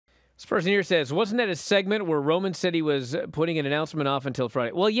This person here says, wasn't that a segment where Roman said he was putting an announcement off until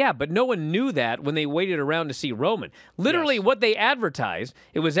Friday? Well, yeah, but no one knew that when they waited around to see Roman. Literally, what they advertised,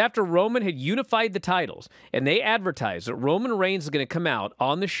 it was after Roman had unified the titles, and they advertised that Roman Reigns is going to come out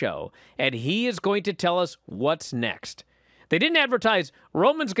on the show, and he is going to tell us what's next. They didn't advertise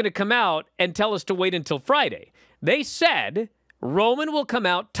Roman's going to come out and tell us to wait until Friday. They said Roman will come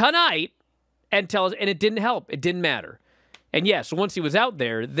out tonight and tell us, and it didn't help. It didn't matter. And yes, once he was out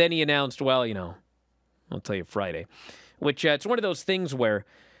there, then he announced, well, you know, I'll tell you Friday. Which, it's one of those things where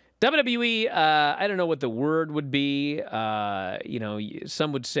WWE, I don't know what the word would be. You know,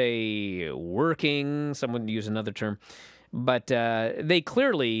 some would say working. Some would use another term. But they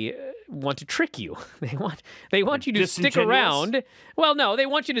clearly want to trick you. They want you to stick around. Well, no, they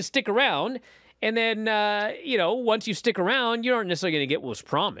want you to stick around. And then, you know, once you stick around, you aren't necessarily going to get what was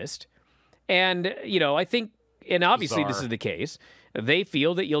promised. And, you know, I think, and obviously this is the case, they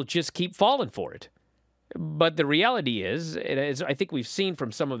feel that you'll just keep falling for it. But the reality is, I think we've seen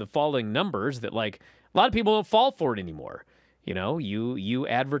from some of the following numbers that, like, a lot of people don't fall for it anymore. You know, you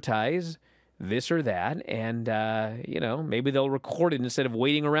advertise this or that, and, you know, maybe they'll record it instead of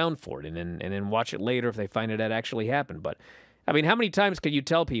waiting around for it and then watch it later if they find it had actually happened. But, I mean, how many times can you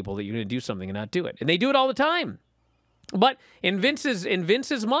tell people that you're going to do something and not do it? And they do it all the time. But in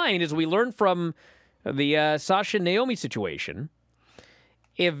Vince's mind, as we learned from the Sasha and Naomi situation,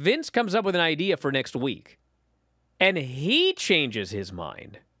 if Vince comes up with an idea for next week and he changes his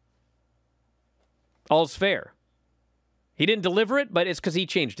mind, all's fair. He didn't deliver it, but it's because he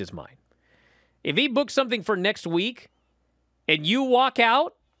changed his mind. If he books something for next week and you walk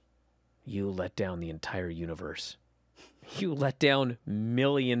out, you let down the entire universe. You let down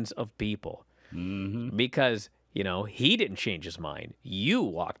millions of people. Because, you know, he didn't change his mind. You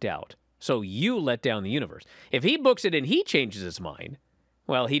walked out. So you let down the universe. If he books it and he changes his mind,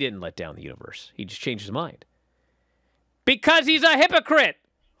 well, he didn't let down the universe. He just changed his mind. Because he's a hypocrite.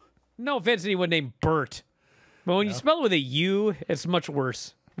 No offense to anyone named Bert. But when you spell it with a U, it's much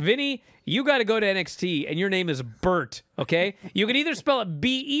worse. Vinny, you got to go to NXT, and your name is Bert, okay? You can either spell it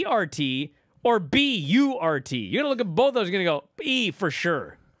B-E-R-T or B-U-R-T. You're going to look at both of those, you're going to go, E for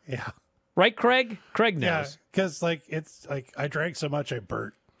sure. Yeah. Right, Craig? Craig knows. Yeah, because, like, it's like I drank so much I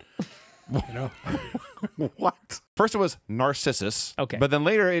burnt. You know? What? First it was Narcissus. Okay. But then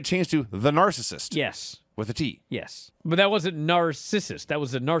later it changed to The Narcissist. Yes. With a T. Yes. But that wasn't Narcissus. That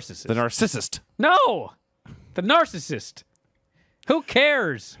was the Narcissist. The Narcissist. No! The Narcissist. Who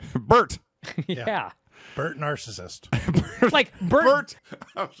cares? Bert. Yeah. Bert Narcissist. Like Bert.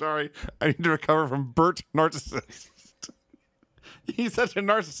 I'm sorry. I need to recover from Bert Narcissist. He's such a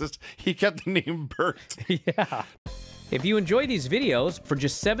narcissist, he kept the name Bert. Yeah. If you enjoy these videos, for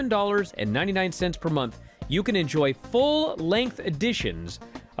just $7.99 per month, you can enjoy full-length editions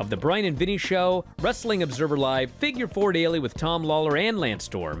of The Bryan and Vinny Show, Wrestling Observer Live, Figure 4 Daily with Tom Lawler and Lance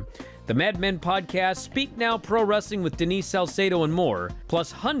Storm, the Mad Men Podcast, Speak Now Pro Wrestling with Denise Salcedo, and more,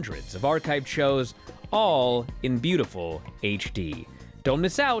 plus hundreds of archived shows, all in beautiful HD. Don't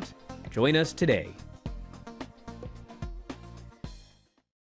miss out. Join us today.